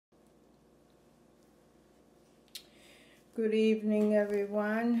Good evening,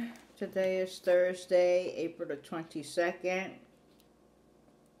 everyone. Today is Thursday, April the 22nd.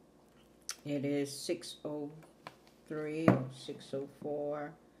 It is 6:03 or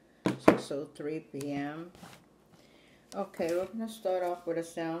 6:04, 6:03 p.m. Okay, we're going to start off with a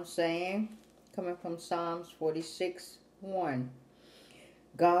sound saying coming from Psalms 46:1.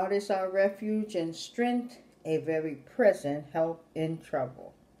 God is our refuge and strength, a very present help in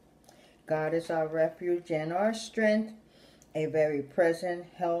trouble. God is our refuge and our strength, a very present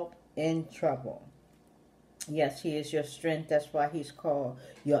help in trouble. Yes, he is your strength. That's why he's called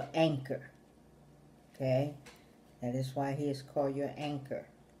your anchor. Okay? That is why he is called your anchor.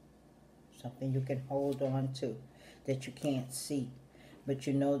 Something you can hold on to that you can't see. But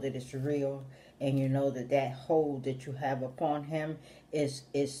you know that it's real, and you know that that hold that you have upon him is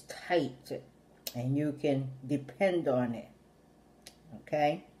tight, and you can depend on it.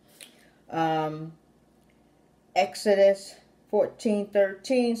 Okay? Exodus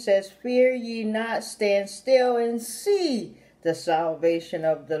 14:13 says, "Fear ye not, stand still and see the salvation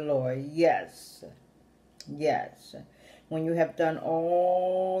of the Lord." Yes. Yes. When you have done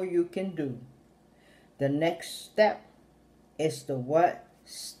all you can do, the next step is to what?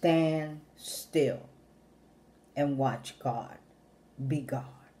 Stand still and watch God. Be God.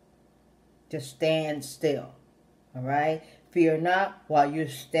 Just stand still. All right? Fear not while you're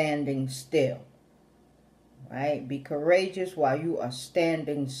standing still. Right? Be courageous while you are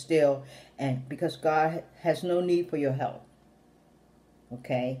standing still, and because God has no need for your help.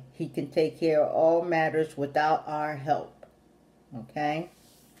 Okay? He can take care of all matters without our help. Okay?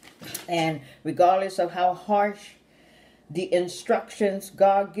 And regardless of how harsh the instructions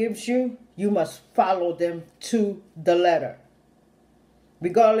God gives you, you must follow them to the letter.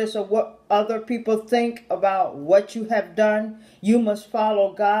 Regardless of what other people think about what you have done, you must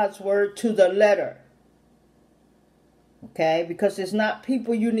follow God's word to the letter. Okay? Because it's not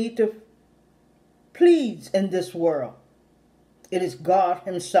people you need to please in this world. It is God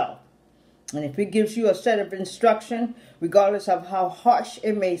himself. And if he gives you a set of instruction, regardless of how harsh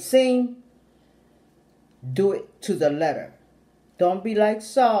it may seem, do it to the letter. Don't be like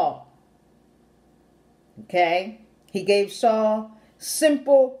Saul. Okay? He gave Saul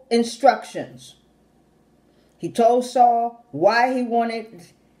simple instructions. He told Saul why he wanted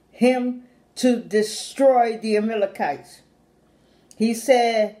him to destroy the Amalekites. He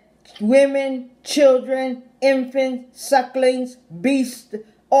said, women, children, infants, sucklings, beasts,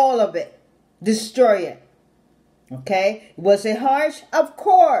 all of it. Destroy it. Okay? Was it harsh? Of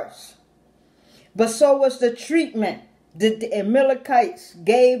course. But so was the treatment that the Amalekites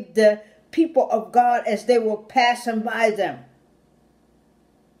gave the people of God as they were passing by them.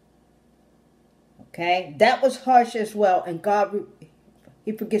 Okay? That was harsh as well. And God,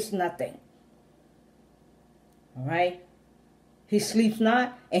 he forgets nothing. All right? He sleeps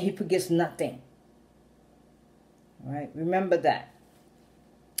not and he forgets nothing. All right? Remember that.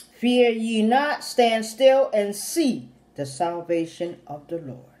 Fear ye not, stand still and see the salvation of the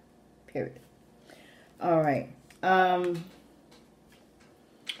Lord. Period. All right. Oh,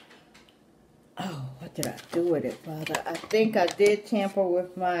 what did I do with it, Father? I think I did tamper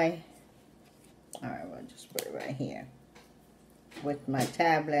with my... All right, well, just put it right here. With my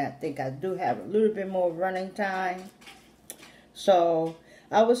tablet, I think I do have a little bit more running time. So,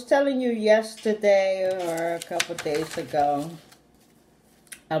 I was telling you yesterday or a couple days ago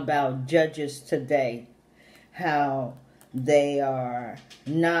about Judges today, how they are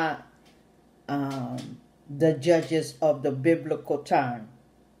not the judges of the biblical time.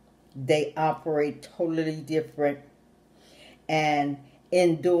 They operate totally different, and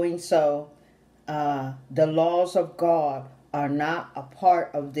in doing so, the laws of God are not a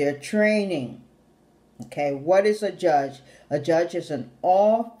part of their training. Okay, what is a judge? A judge is an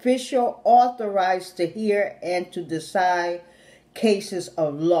official authorized to hear and to decide cases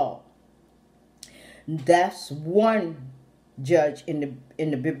of law. That's one judge in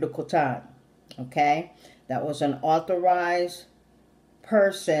the biblical time. Okay, that was an authorized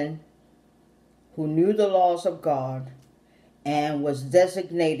person who knew the laws of God and was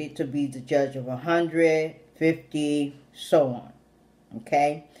designated to be the judge of 100, 50, so on.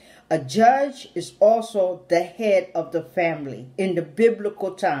 Okay, a judge is also the head of the family in the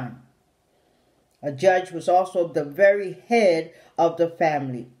biblical time. A judge was also the very head of the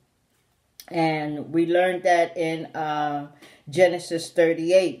family. And we learned that in Genesis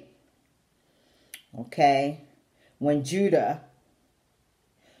 38. Okay. When Judah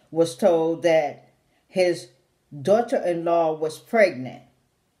was told that his daughter-in-law was pregnant.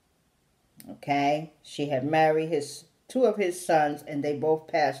 Okay. She had married two of his sons and they both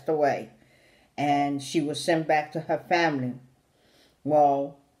passed away. and she was sent back to her family.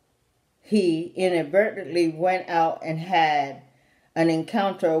 Well, he inadvertently went out and had an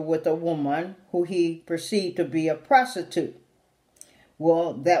encounter with a woman who he perceived to be a prostitute.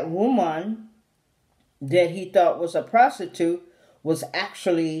 Well, that woman that he thought was a prostitute was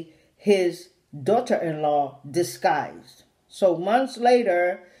actually his daughter-in-law disguised. So months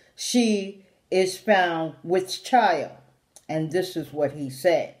later, she is found with child. And this is what he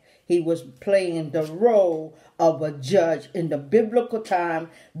said. He was playing the role of a judge. In the biblical time,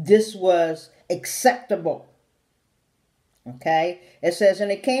 this was acceptable. Okay? It says,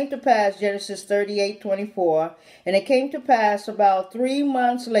 and it came to pass, Genesis 38:24, and it came to pass about 3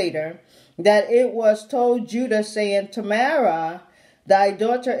 months later that it was told Judah, saying, Tamar, thy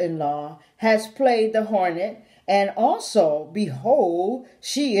daughter-in-law, has played the harlot, and also, behold,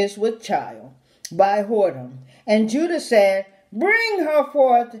 she is with child by whoredom. And Judah said, bring her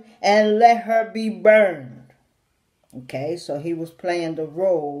forth and let her be burned. Okay, so he was playing the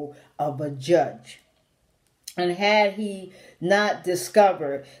role of a judge. And had he not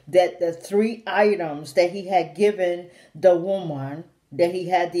discovered that the 3 items that he had given the woman that he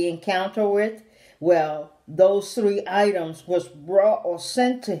had the encounter with, well, those 3 items was brought or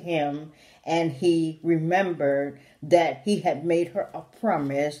sent to him, and he remembered that he had made her a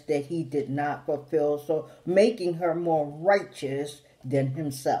promise that he did not fulfill, so making her more righteous than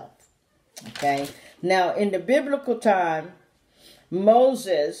himself. Okay, now in the biblical time,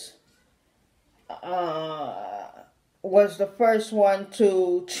 Moses was the first one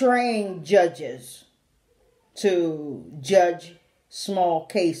to train judges to judge small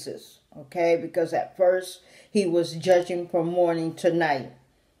cases. Okay, because at first he was judging from morning to night.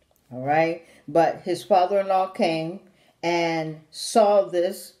 All right, but his father-in-law came and saw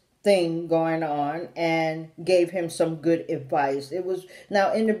this thing going on and gave him some good advice. It was,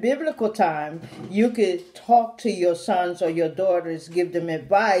 now in the biblical time, you could talk to your sons or your daughters, give them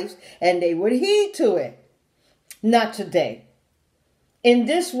advice, and they would heed to it. Not today. In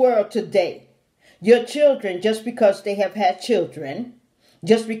this world today, your children, just because they have had children,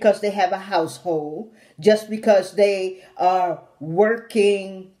 just because they have a household, just because they are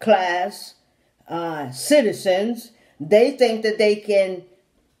working class citizens, they think that they can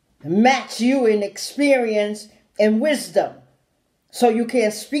match you in experience and wisdom. So you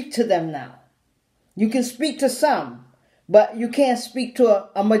can't speak to them now. You can speak to some, but you can't speak to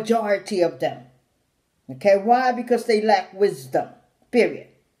a majority of them. Okay, why? Because they lack wisdom, period.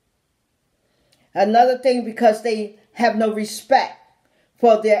 Another thing, because they have no respect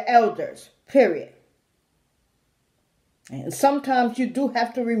for their elders, period. And sometimes you do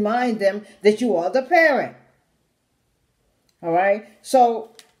have to remind them that you are the parent. All right?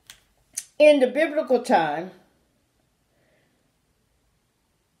 So, in the biblical time,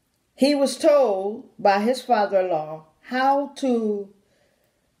 he was told by his father-in-law how to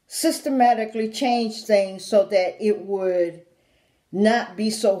systematically change things so that it would not be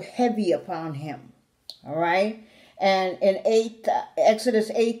so heavy upon him. All right? And in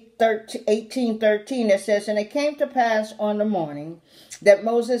Exodus 18:13, it says, and it came to pass on the morning that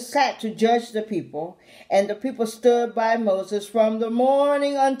Moses sat to judge the people, and the people stood by Moses from the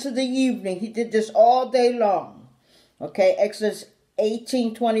morning unto the evening. He did this all day long. Okay, Exodus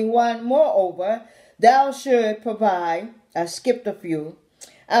 18:21, moreover, thou should provide, I skipped a few,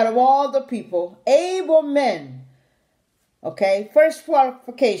 out of all the people, able men. Okay, first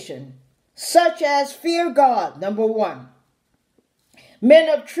qualification, such as fear God, number 1. Men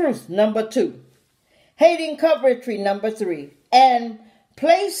of truth, number 2. Hating covetry, number 3. And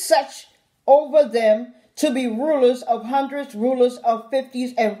place such over them to be rulers of hundreds, rulers of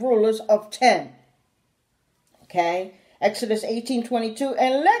 50s, and rulers of 10. Okay, Exodus 18:22.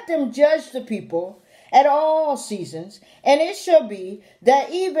 And let them judge the people at all seasons, and it shall be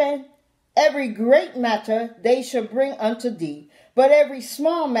that even every great matter they shall bring unto thee, but every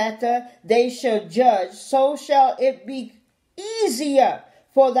small matter they shall judge. So shall it be easier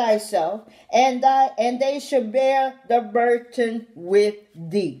for thyself, and they shall bear the burden with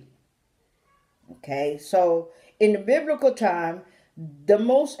thee. Okay, so in the biblical time, the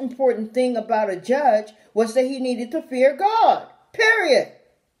most important thing about a judge was that he needed to fear God, period.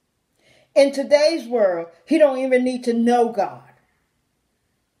 In today's world, he don't even need to know God.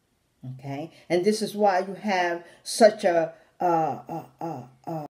 Okay, and this is why you have such a